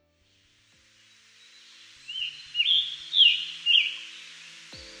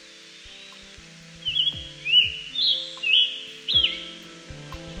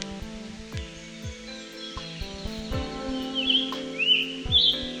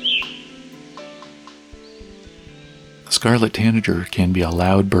Scarlet tanager can be a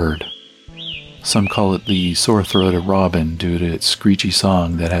loud bird. Some call it the sore-throated robin due to its screechy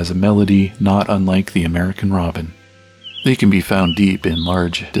song that has a melody not unlike the American robin. They can be found deep in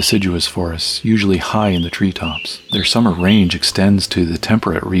large deciduous forests, usually high in the treetops. Their summer range extends to the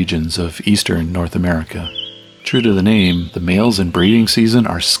temperate regions of eastern North America. True to the name, the males in breeding season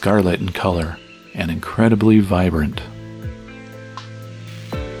are scarlet in color and incredibly vibrant.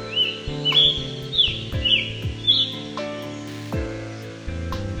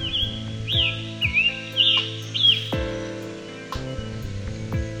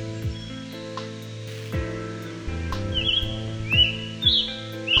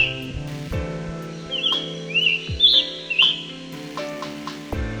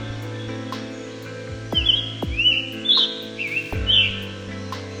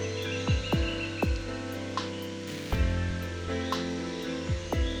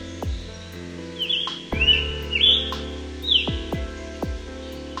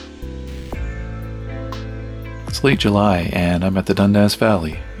 It's late July and I'm at the Dundas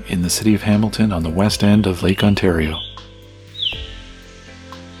Valley in the city of Hamilton on the west end of Lake Ontario.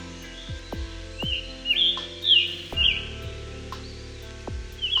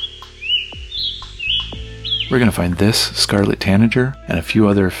 We're going to find this scarlet tanager and a few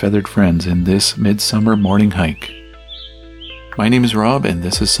other feathered friends in this midsummer morning hike. My name is Rob and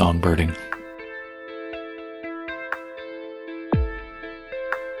this is Songbirding.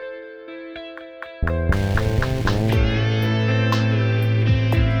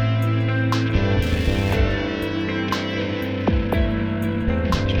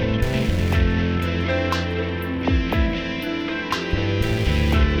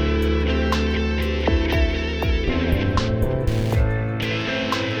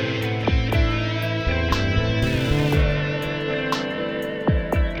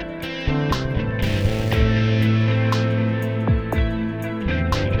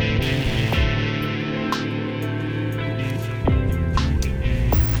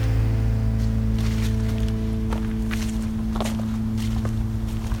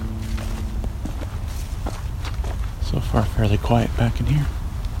 So far, fairly quiet back in here.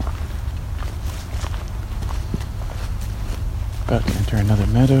 About to enter another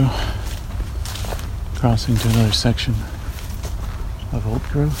meadow, crossing to another section of old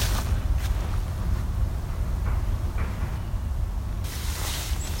growth.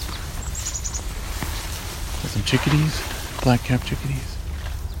 Got some chickadees, black-capped chickadees.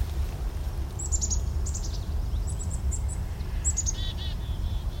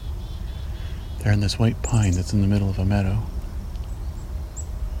 They're in this white pine that's in the middle of a meadow.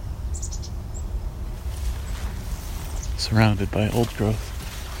 Surrounded by old growth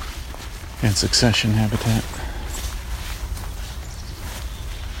and succession habitat.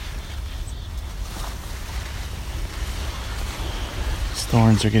 These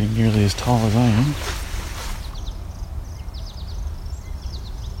thorns are getting nearly as tall as I am.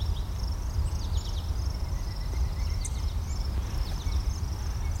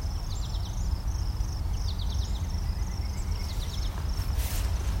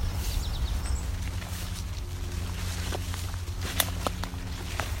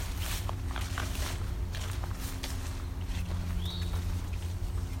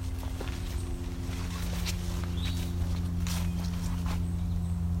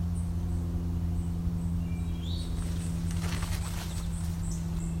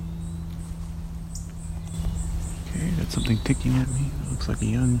 Got something ticking at me. It looks like a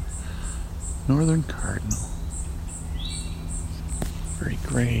young northern cardinal. Very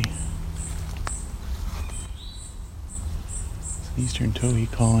gray. It's an eastern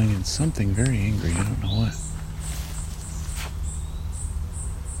towhee calling and something very angry. I don't know what.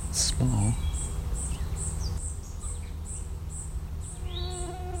 It's small.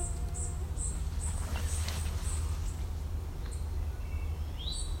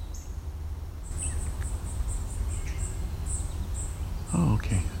 Oh,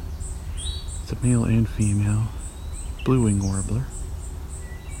 okay. It's a male and female blue-wing warbler.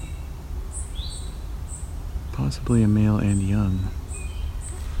 Possibly a male and young.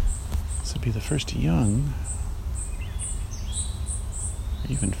 This would be the first young, or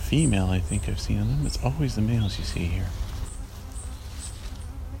even female I think I've seen on them. It's always the males you see here.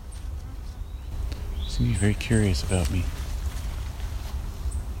 Seem to be very curious about me.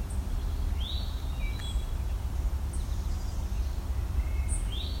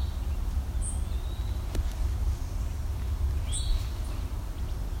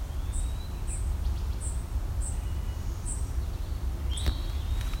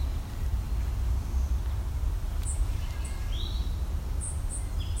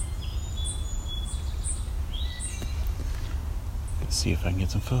 see if I can get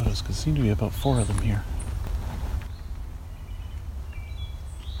some photos, because there seem to be about 4 of them here.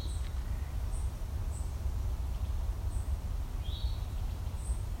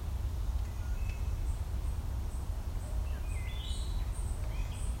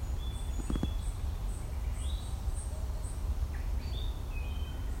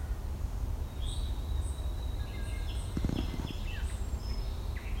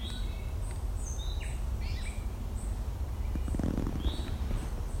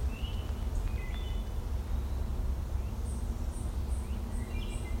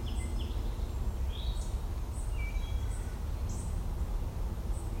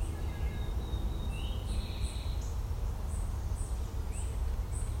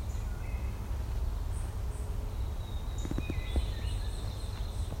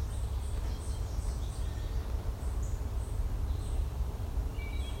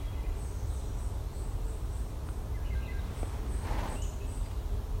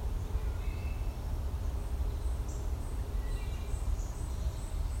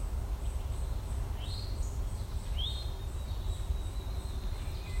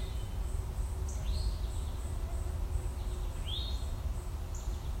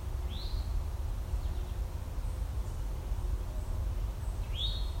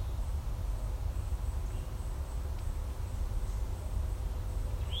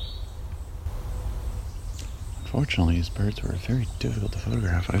 Unfortunately, these birds were very difficult to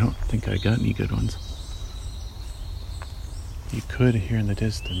photograph. I don't think I got any good ones. You could hear in the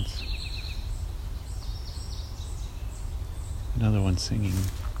distance another one singing.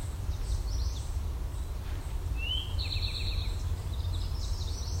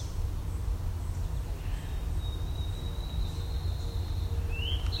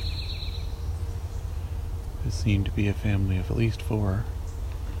 This seemed to be a family of at least 4.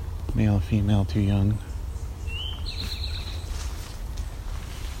 Male and female, too young.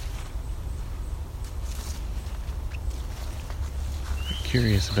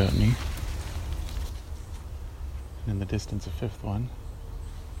 Curious about me. And in the distance, a 5th one.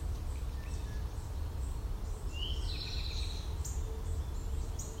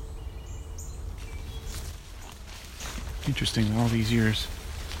 Interesting, all these years.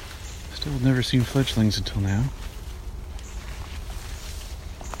 Still never seen fledglings until now.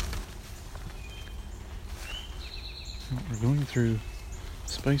 So we're going through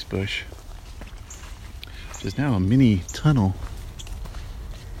Spice Bush, which is now a mini tunnel.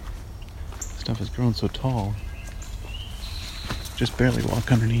 Stuff has grown so tall, just barely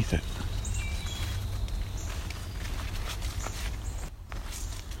walk underneath it.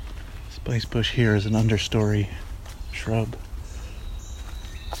 Spice bush here is an understory shrub.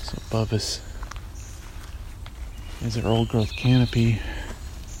 So above us is our old growth canopy.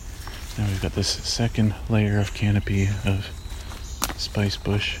 Now we've got this second layer of canopy of spice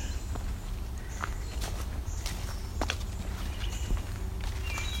bush.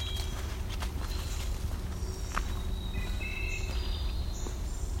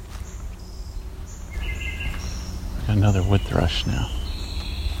 Another wood thrush now.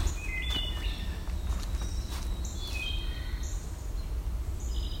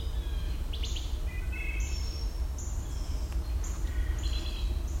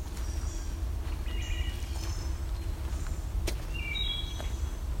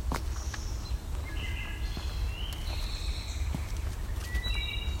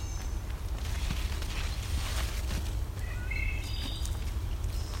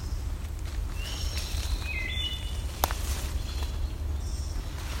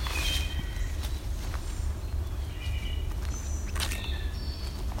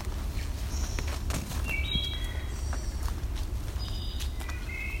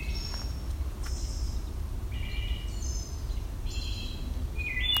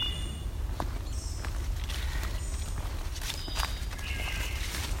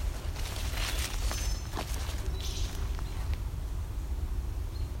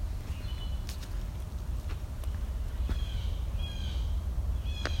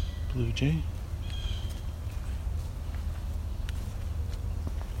 Blue jay. You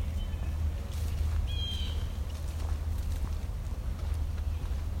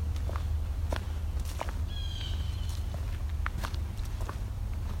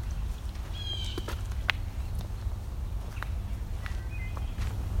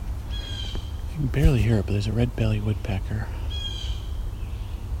can barely hear it, but there's a red-bellied woodpecker.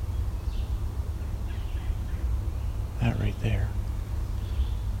 That right there.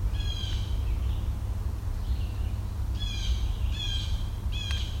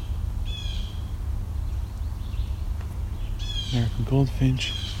 American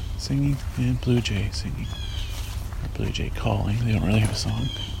goldfinch singing and blue jay singing. Or blue jay calling. They don't really have a song.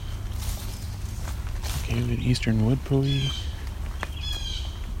 Okay, we got eastern wood-pewee,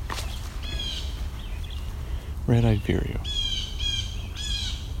 red-eyed vireo.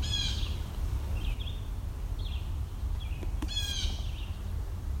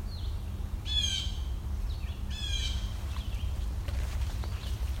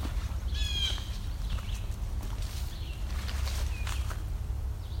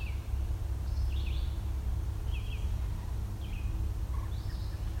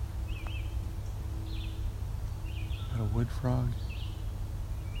 A wood frog.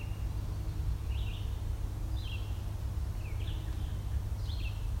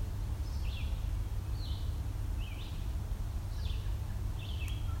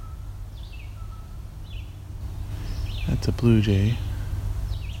 That's a blue jay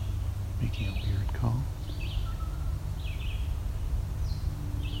making a weird call.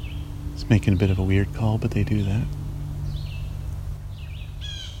 It's making a bit of a weird call, but they do that.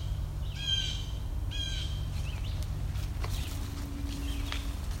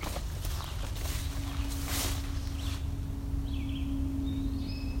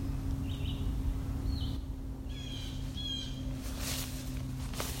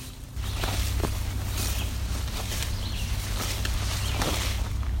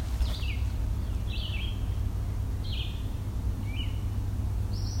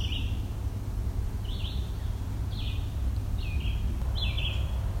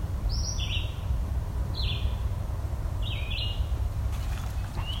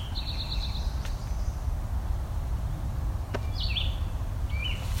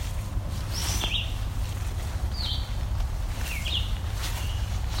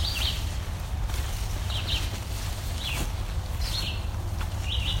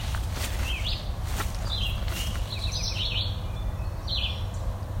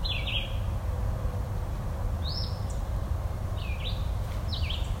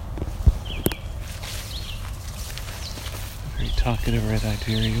 Talkative red-eyed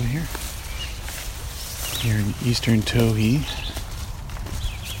vireo here. Here in eastern Towhee.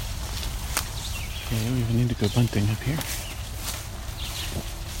 Okay, we even need to go bunting up here.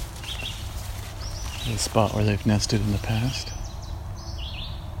 The spot where they've nested in the past.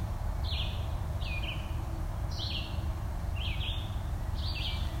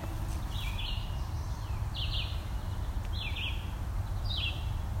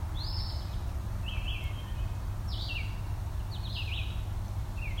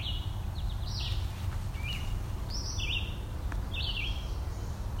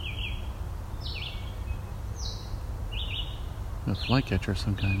 A flycatcher of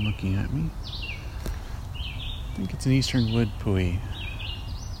some kind looking at me. I think it's an eastern wood-pewee.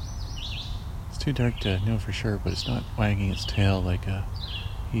 It's too dark to know for sure, but it's not wagging its tail like a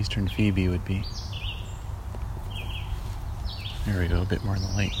eastern phoebe would be. There we go, a bit more in the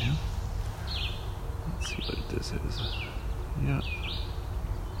light now. Let's see what this is. Yeah.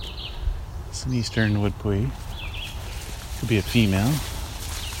 It's an eastern wood-pewee. Could be a female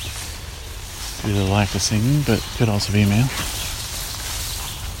due to the lack of singing, but could also be a male.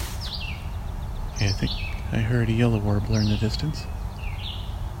 Okay, I think I heard a yellow warbler in the distance.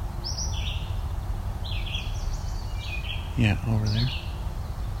 Yeah, over there.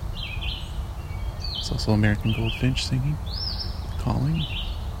 It's also American goldfinch singing, calling.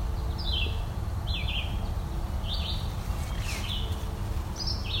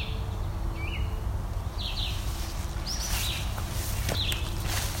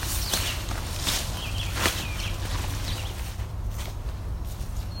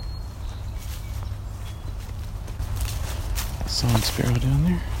 Song sparrow down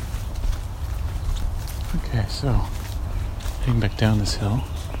there. Okay, so heading back down this hill.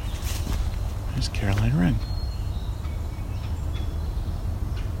 There's Caroline Wren.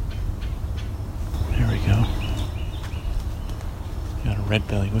 There we go. Got a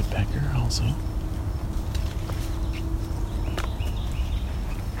red-bellied woodpecker also.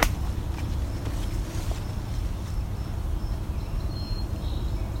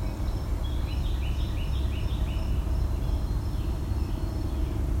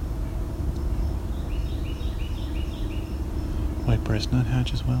 White-breast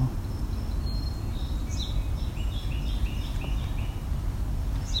nuthatch as well.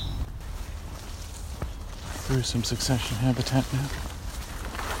 Through some succession habitat now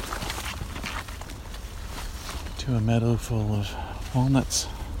to a meadow full of walnuts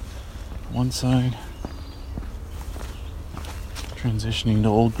on one side, transitioning to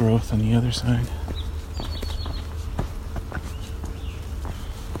old growth on the other side.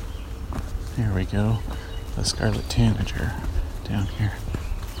 There we go, the scarlet tanager down here.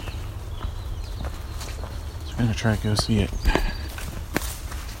 I'm gonna try to go see it.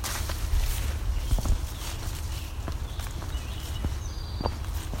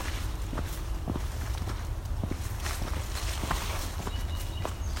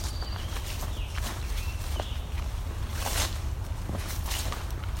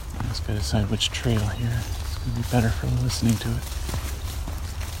 I just gotta decide which trail here. It's gonna be better for listening to it.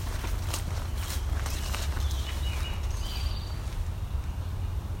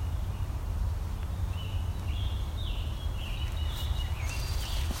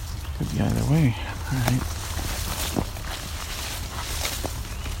 Could be either way. Alright.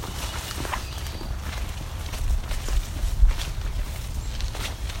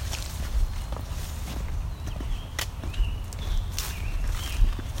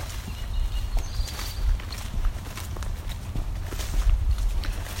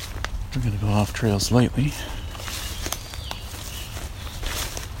 We're going to go off trail slightly.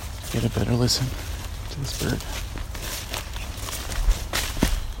 Get a better listen to this bird.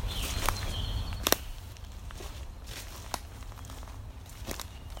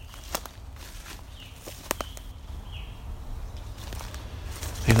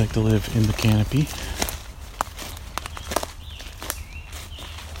 They like to live in the canopy.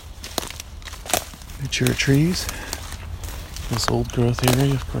 Mature trees. This old growth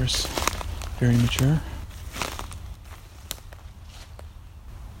area, of course, very mature.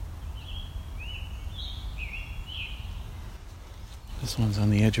 This one's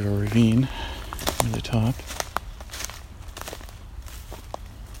on the edge of a ravine near the top.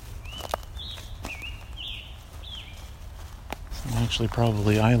 So I'm actually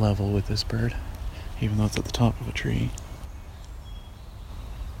probably eye level with this bird, even though it's at the top of a tree.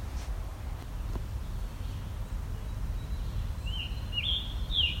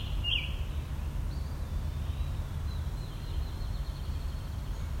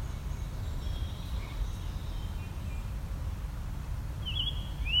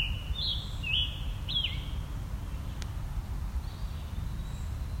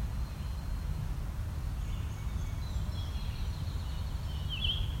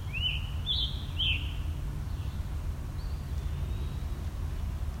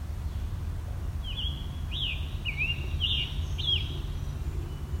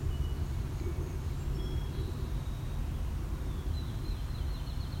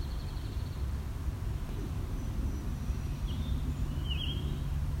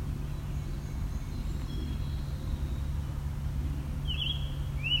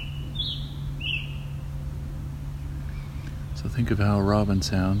 So think of how a robin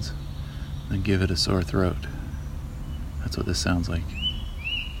sounds, and give it a sore throat. That's what this sounds like.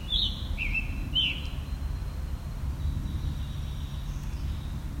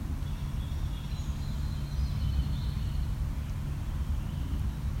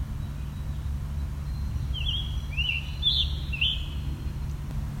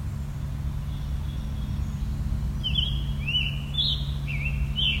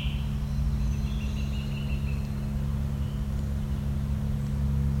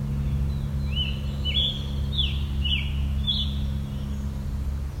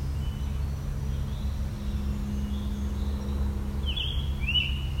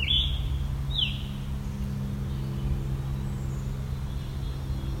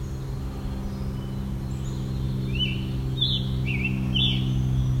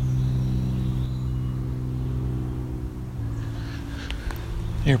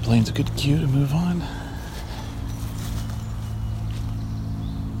 Airplane's a good cue to move on.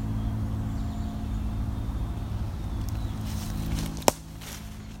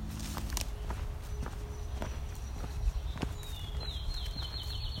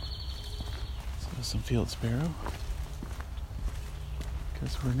 So some field sparrow,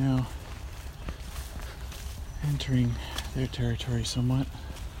 because we're now entering their territory somewhat.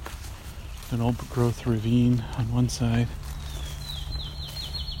 An old growth ravine on one side,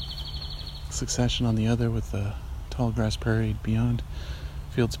 succession on the other with the tall grass prairie beyond.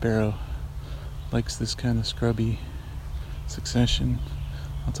 Field sparrow likes this kind of scrubby succession.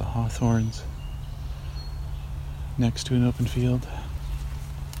 Lots of hawthorns next to an open field.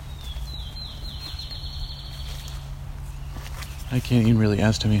 I can't even really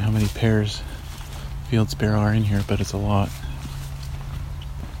estimate how many pairs field sparrow are in here, but it's a lot.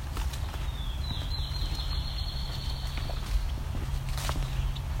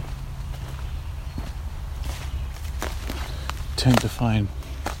 Tend to find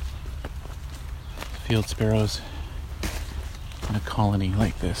field sparrows in a colony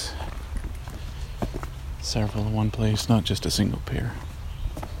like this. Several in one place, not just a single pair.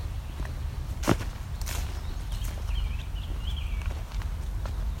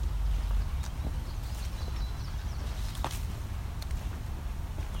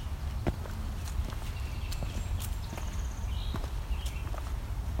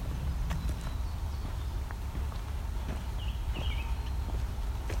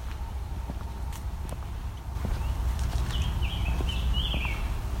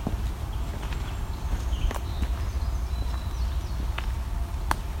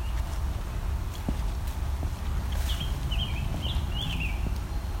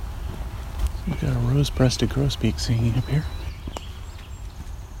 We've got a rose-breasted grosbeak singing up here.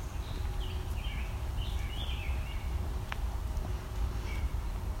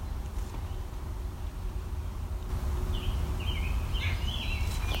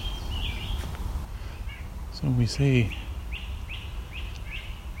 So we say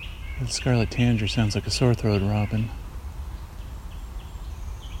that the scarlet tanager sounds like a sore-throated robin.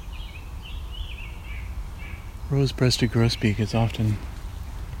 Rose-breasted grosbeak is often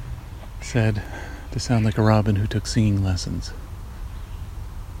said to sound like a robin who took singing lessons.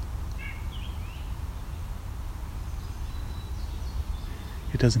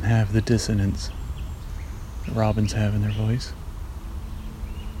 It doesn't have the dissonance that robins have in their voice.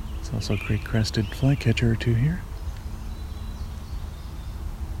 There's also a great-crested flycatcher or two here.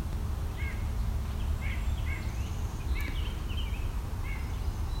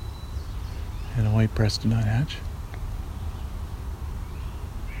 And a white-breasted nuthatch.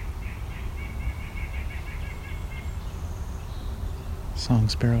 Song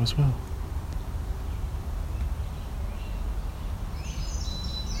sparrow as well.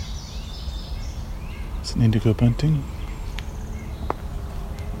 It's an indigo bunting.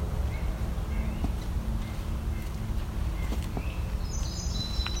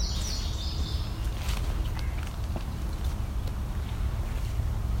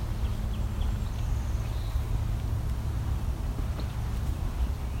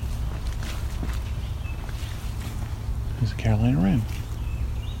 There's a Carolina wren.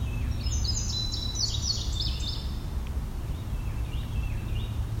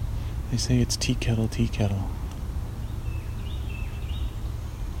 They say it's tea kettle, tea kettle.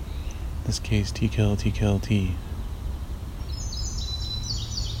 In this case, tea kettle, tea kettle, tea.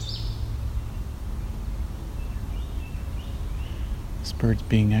 This bird's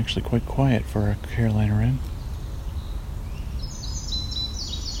being actually quite quiet for a Carolina wren.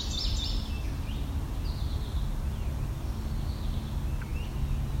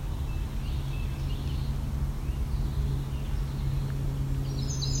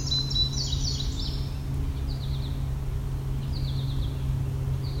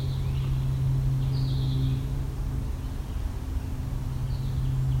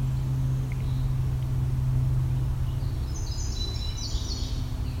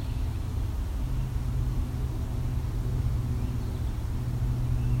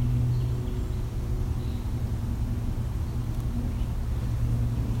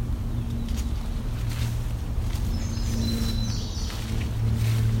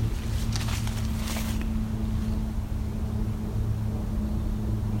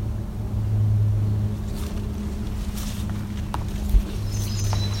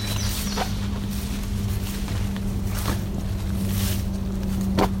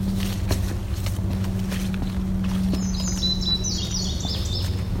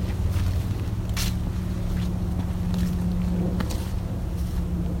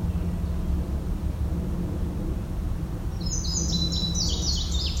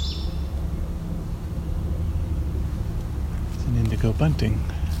 Indigo bunting,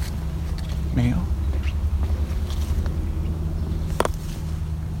 male.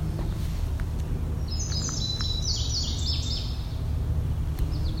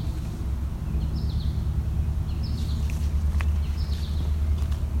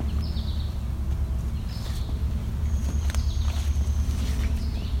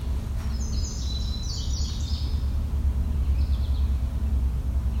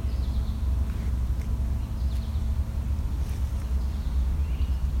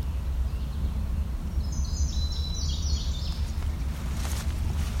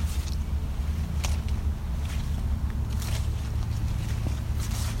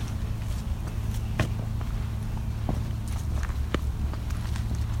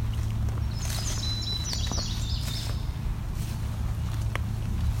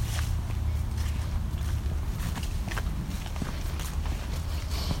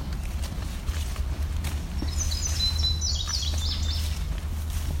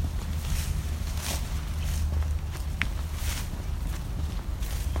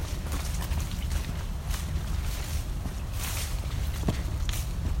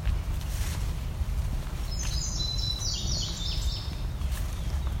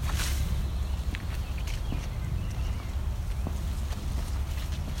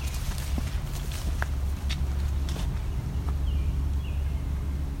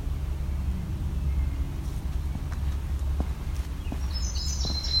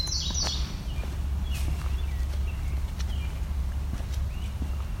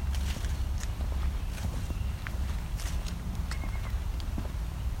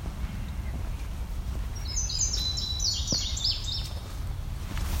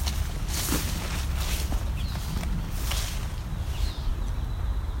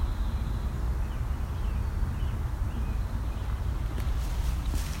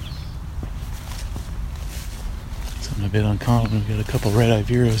 bit uncommon. We've got a couple red-eye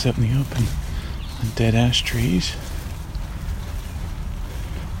vireos out in the open and dead ash trees.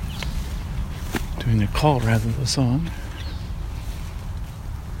 Doing their call rather than a song.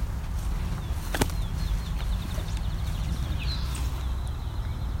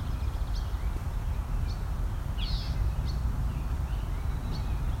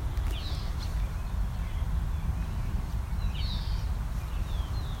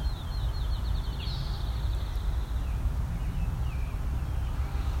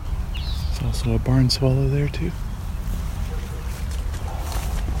 Also a barn swallow there too.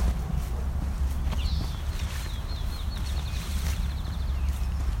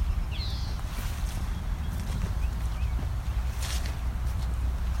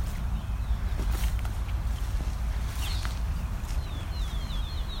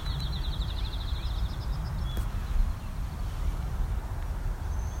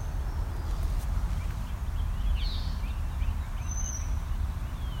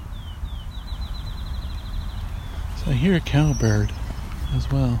 I hear a cowbird as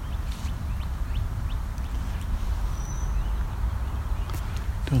well.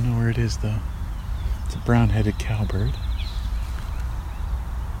 Don't know where it is though. It's a brown-headed cowbird.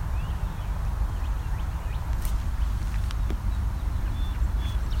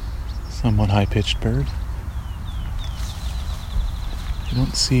 Somewhat high-pitched bird. I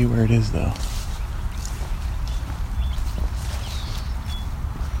don't see where it is though.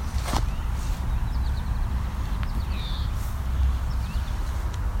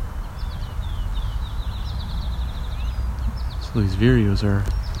 So these vireos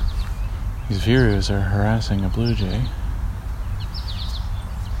are harassing a blue jay.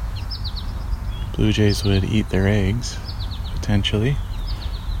 Blue jays would eat their eggs, potentially,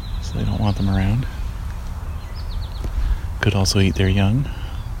 so they don't want them around. Could also eat their young,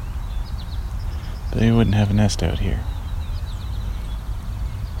 but they wouldn't have a nest out here.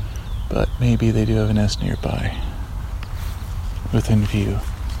 But maybe they do have a nest nearby, within view.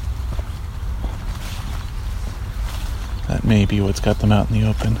 That may be what's got them out in the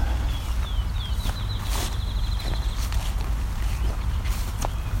open.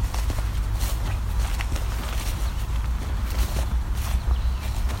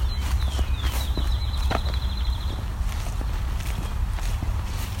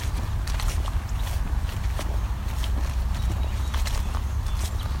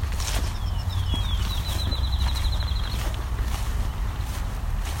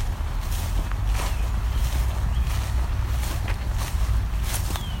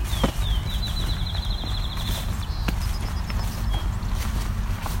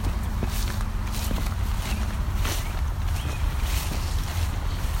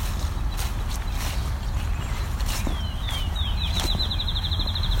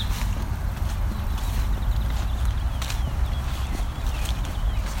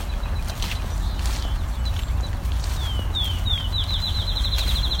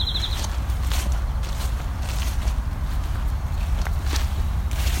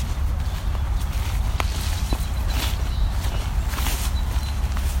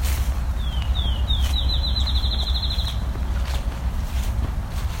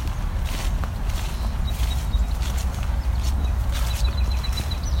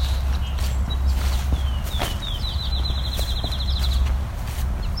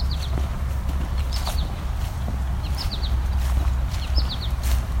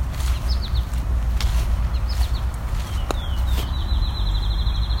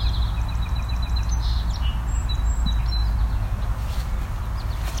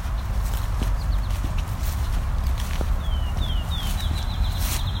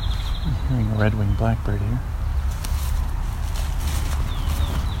 Hearing a red-winged blackbird here.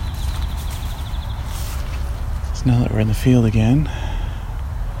 So now that we're in the field again,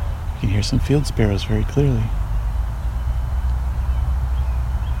 you can hear some field sparrows very clearly.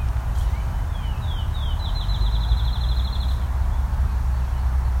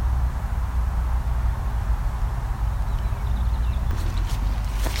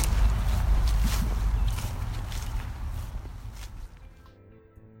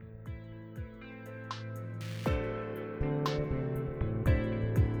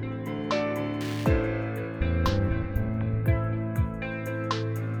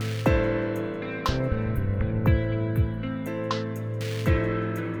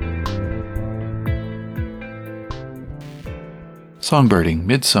 Songbirding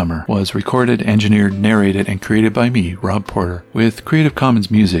Midsummer was recorded, engineered, narrated, and created by me, Rob Porter, with Creative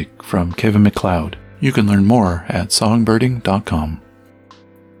Commons music from Kevin MacLeod. You can learn more at songbirding.com.